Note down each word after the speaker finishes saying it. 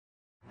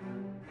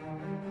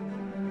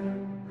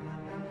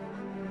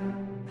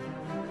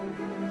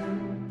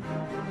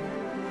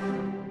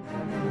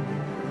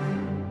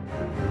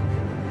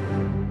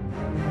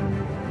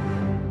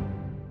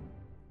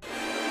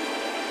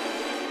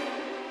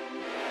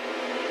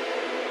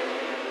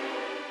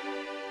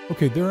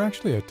Okay, there are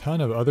actually a ton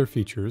of other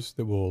features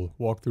that we'll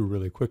walk through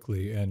really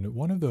quickly, and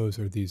one of those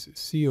are these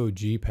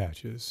COG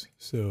patches.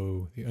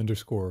 So the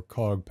underscore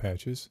cog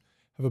patches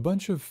have a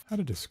bunch of, how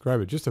to describe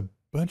it, just a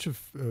bunch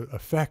of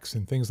effects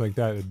and things like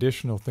that,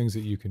 additional things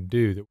that you can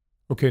do.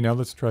 Okay, now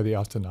let's try the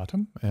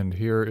Ostinatum, and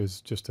here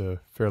is just a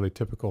fairly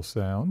typical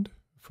sound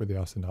for the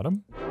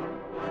Ostinatum.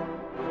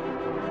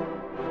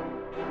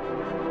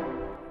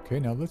 Okay,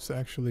 now let's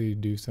actually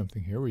do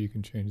something here where you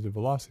can change the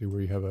velocity,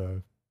 where you have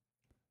a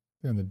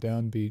on the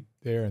downbeat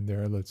there and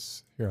there.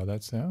 Let's hear how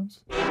that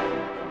sounds.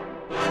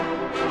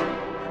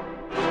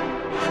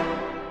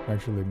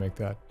 Actually make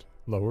that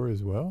lower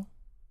as well.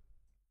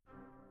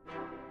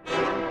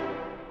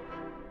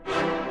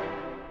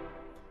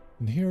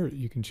 And here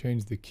you can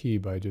change the key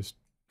by just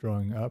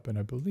drawing up, and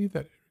I believe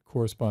that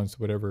corresponds to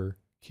whatever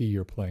key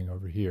you're playing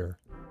over here.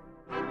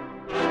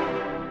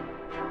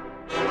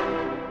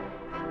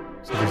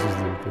 So this is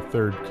the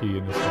third key,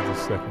 and this is the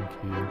second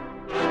key.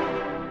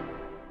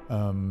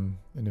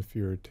 And if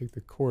you take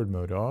the chord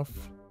mode off,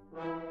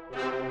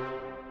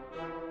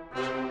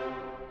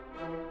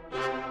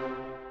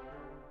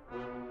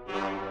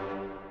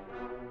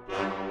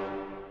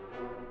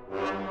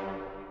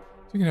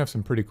 you can have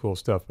some pretty cool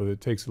stuff, but it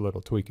takes a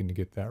little tweaking to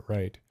get that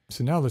right.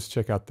 So now let's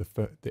check out the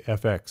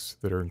FX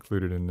that are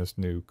included in this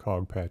new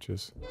cog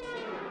patches.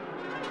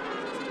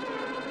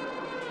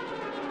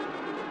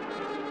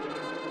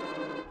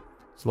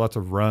 So lots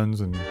of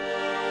runs and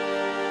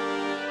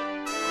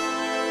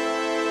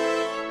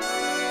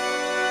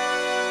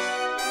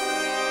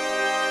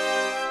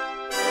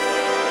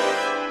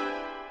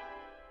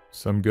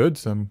some good,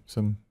 some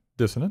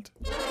dissonant.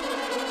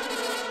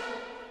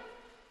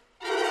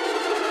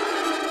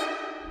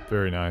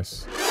 Very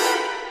nice.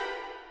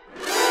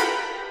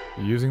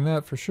 Using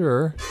that for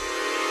sure.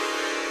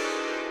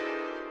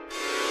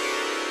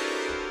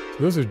 So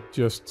those are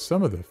just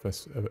some of the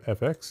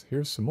FX.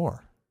 Here's some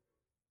more.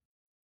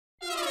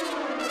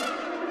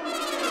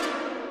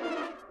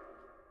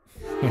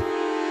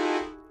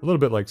 A little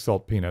bit like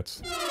salt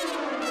peanuts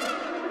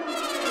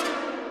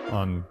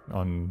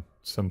on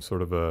some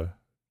sort of a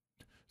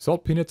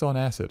salt peanuts on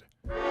acid.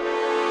 God,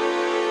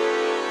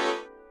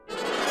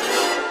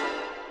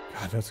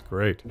 that's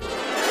great.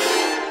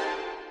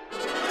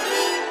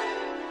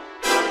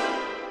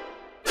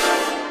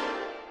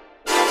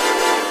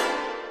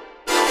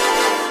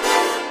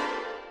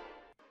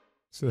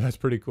 So that's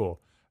pretty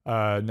cool.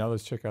 Now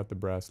let's check out the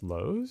brass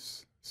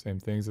lows. Same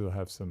things, it'll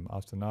have some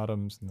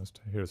ostinatums, and let's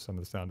hear some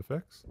of the sound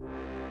effects.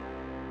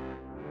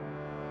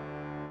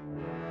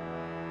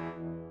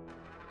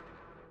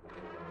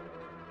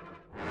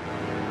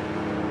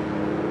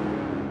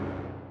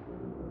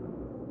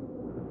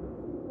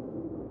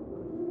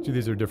 See,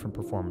 these are different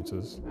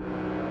performances.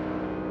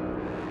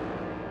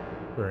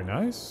 Very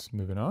nice.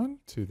 Moving on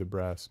to the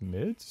brass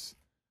mids.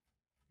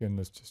 Again,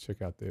 let's just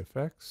check out the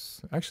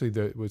effects. Actually,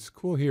 what's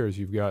cool here is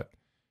you've got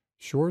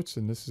shorts,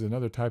 and this is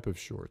another type of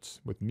shorts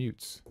with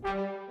mutes.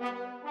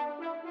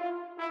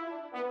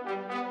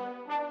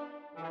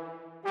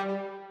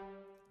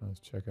 Let's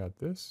check out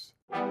this.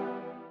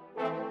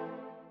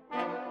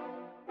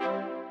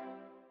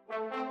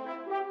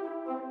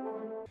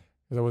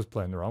 Because I was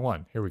playing the wrong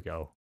one. Here we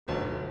go.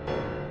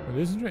 Well,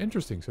 this is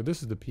interesting. So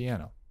this is the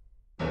piano.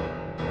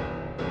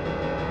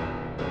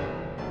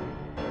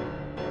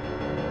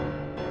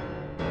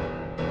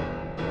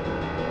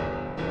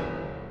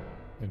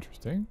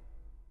 Interesting.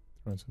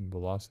 Throwing some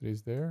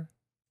velocities there.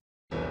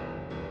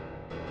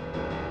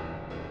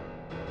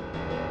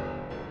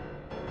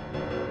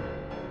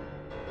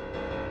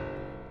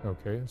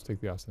 Okay, let's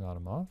take the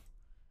ostinatum off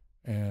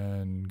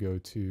and go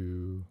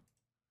to,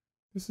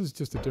 this is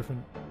just a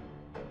different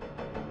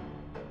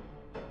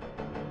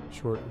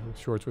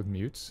shorts with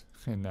mutes.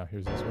 And now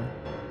here's this one.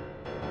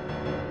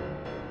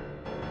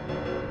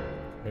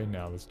 Okay,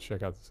 now let's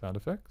check out the sound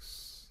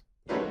effects.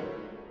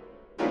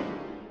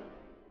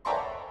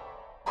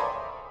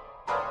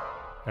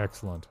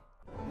 Excellent.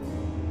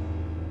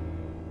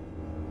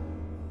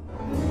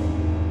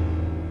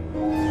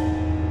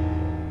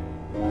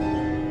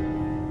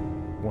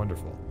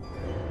 Wonderful.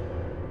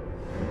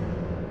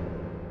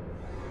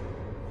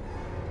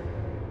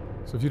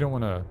 So if you don't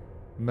want to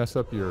mess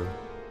up your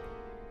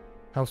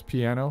house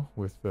piano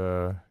with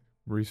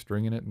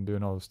restringing it and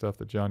doing all the stuff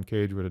that John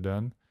Cage would have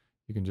done,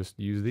 you can just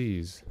use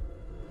these.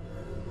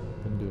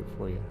 Let me do it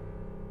for you.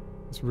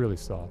 It's really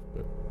soft,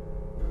 but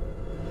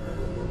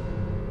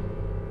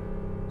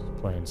just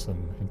playing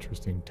some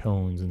interesting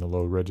tones in the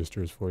low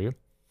registers for you.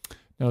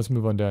 Now let's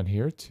move on down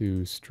here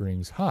to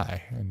strings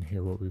high and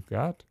hear what we've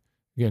got.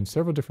 Again,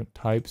 several different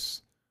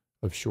types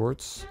of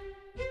shorts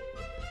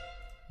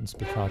and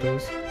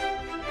spiccatos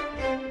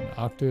and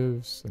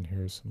octaves, and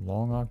here's some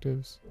long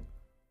octaves.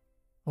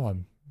 Oh,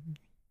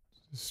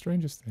 it's the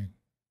strangest thing.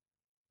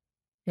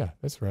 Yeah,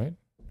 that's right.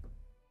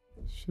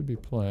 Should be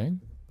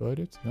playing, but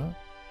it's not.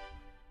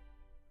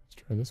 Let's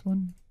try this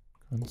one.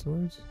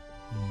 Consors.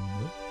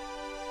 Nope.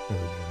 There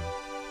we go.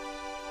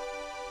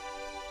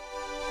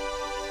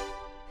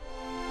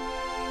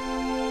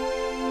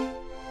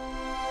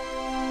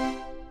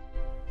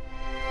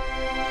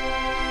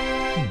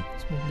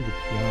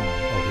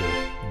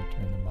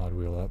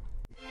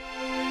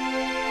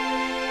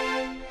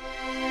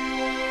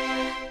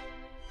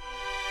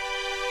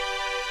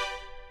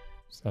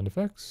 Sound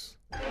effects.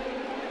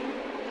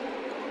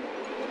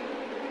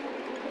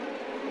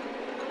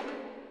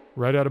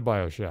 Right out of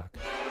BioShock.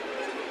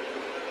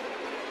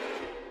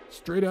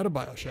 Straight out of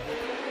BioShock.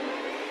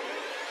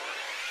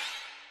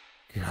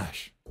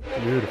 Gosh,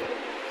 beautiful.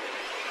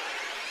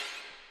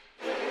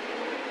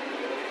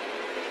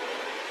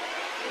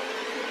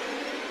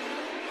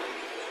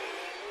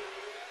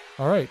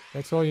 All right,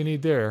 that's all you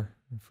need there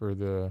for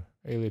the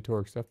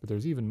aleatoric stuff, but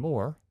there's even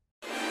more.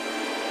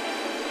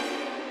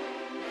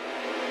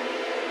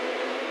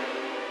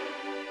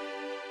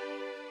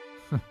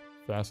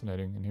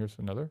 Fascinating, and here's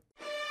another.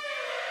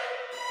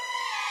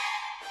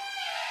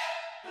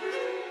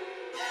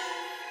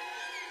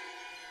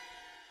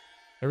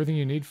 Everything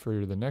you need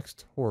for the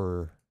next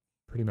horror,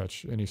 pretty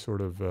much any sort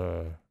of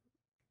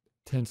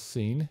tense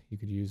scene, you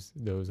could use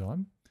those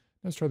on.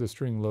 Let's try the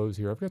string lows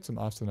here. I've got some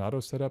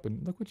ostinato set up,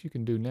 and look what you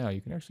can do now.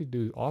 You can actually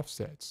do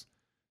offsets.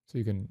 So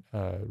you can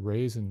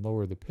raise and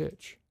lower the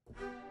pitch.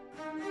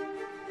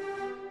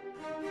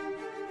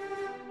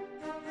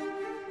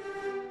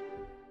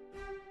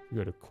 If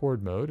you go to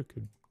chord mode, it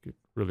could get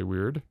really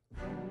weird.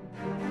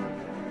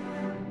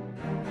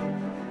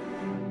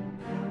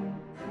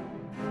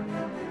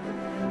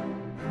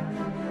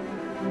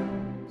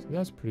 So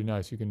that's pretty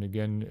nice. You can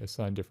again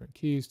assign different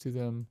keys to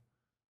them.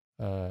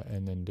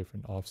 And then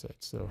different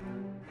offsets. So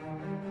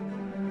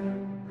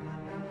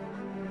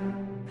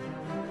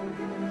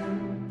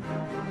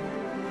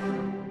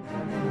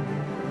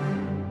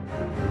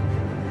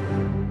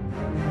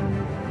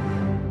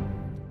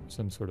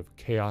some sort of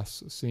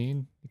chaos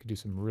scene. You can do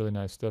some really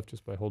nice stuff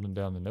just by holding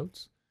down the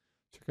notes.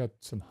 Check out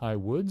some high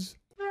woods.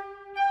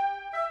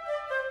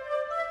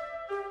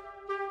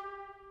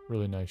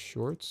 Really nice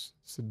shorts.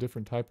 It's a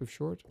different type of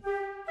short.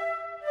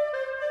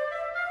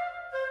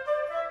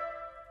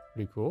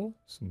 Pretty cool.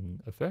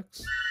 Some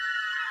effects.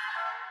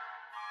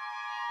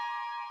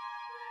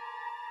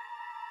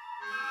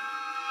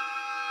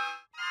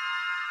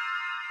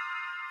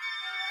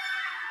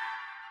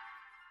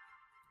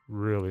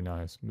 Really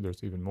nice.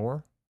 There's even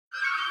more.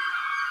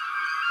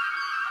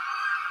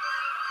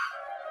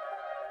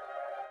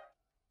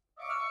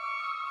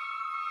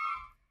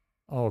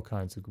 All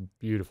kinds of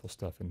beautiful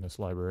stuff in this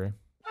library.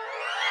 I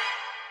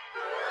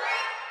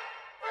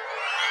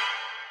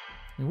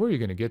mean, where are you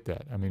going to get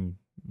that? I mean,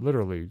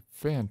 literally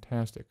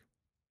fantastic.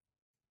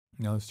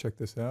 Now let's check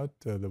this out.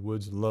 The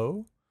woods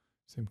low,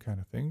 same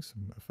kind of thing,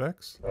 some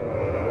effects.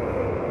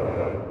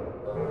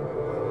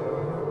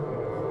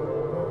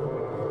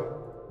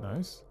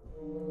 Nice.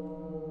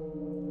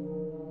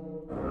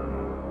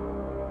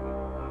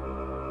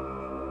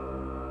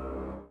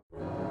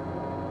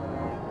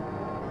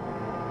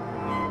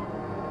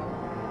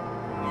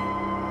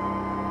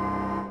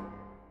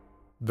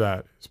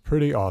 That is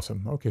pretty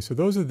awesome. Okay, so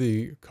those are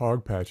the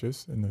cog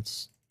patches, and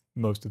that's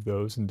most of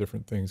those and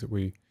different things that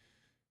we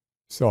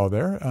saw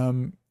there.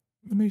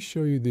 Let me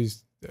show you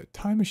these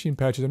time machine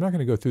patches. I'm not going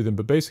to go through them,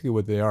 but basically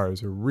what they are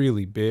is they're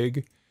really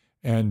big,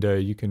 and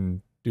you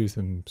can do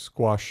some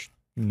squash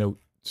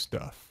note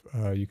stuff.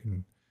 You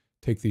can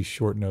take these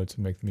short notes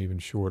and make them even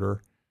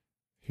shorter.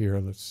 Here,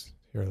 let's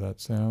hear how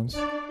that sounds.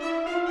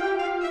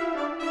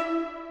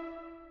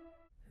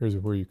 Here's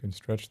where you can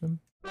stretch them.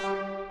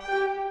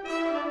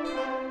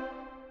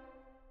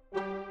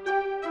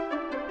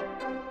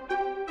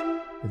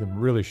 Make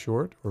them really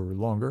short or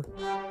longer.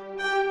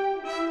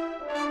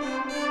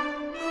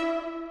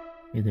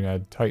 You can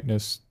add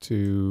tightness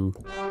to,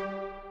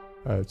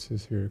 it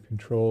says here,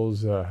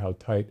 controls how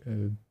tight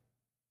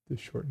the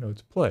short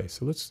notes play.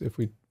 So let's, if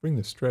we bring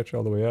the stretch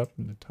all the way up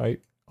and the tight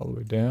all the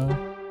way down,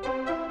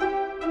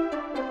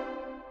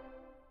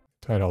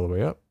 tight all the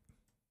way up,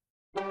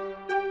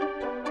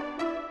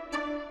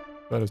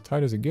 about as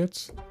tight as it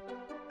gets.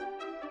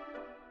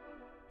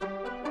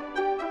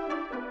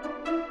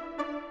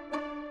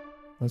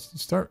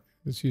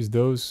 Let's use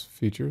those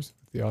features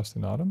with the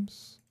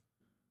ostinatums.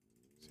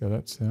 See how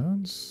that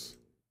sounds.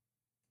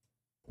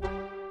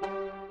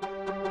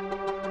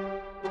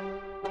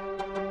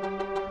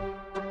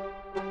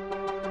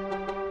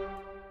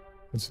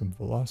 Put some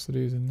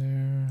velocities in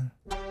there.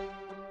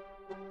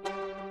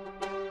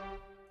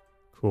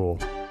 Cool.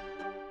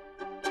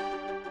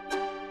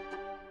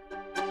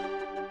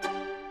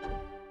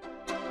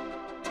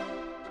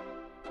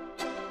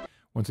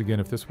 Once again,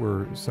 if this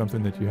were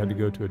something that you had to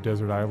go to a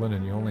desert island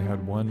and you only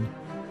had one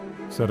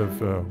set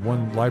of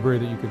one library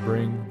that you could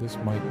bring, this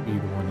might be the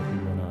one that you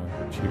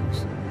want to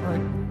choose. All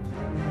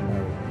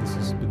right, this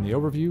has been the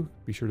overview.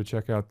 Be sure to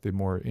check out the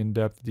more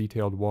in-depth,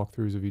 detailed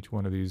walkthroughs of each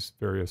one of these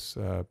various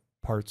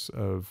parts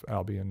of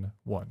Albion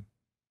 1.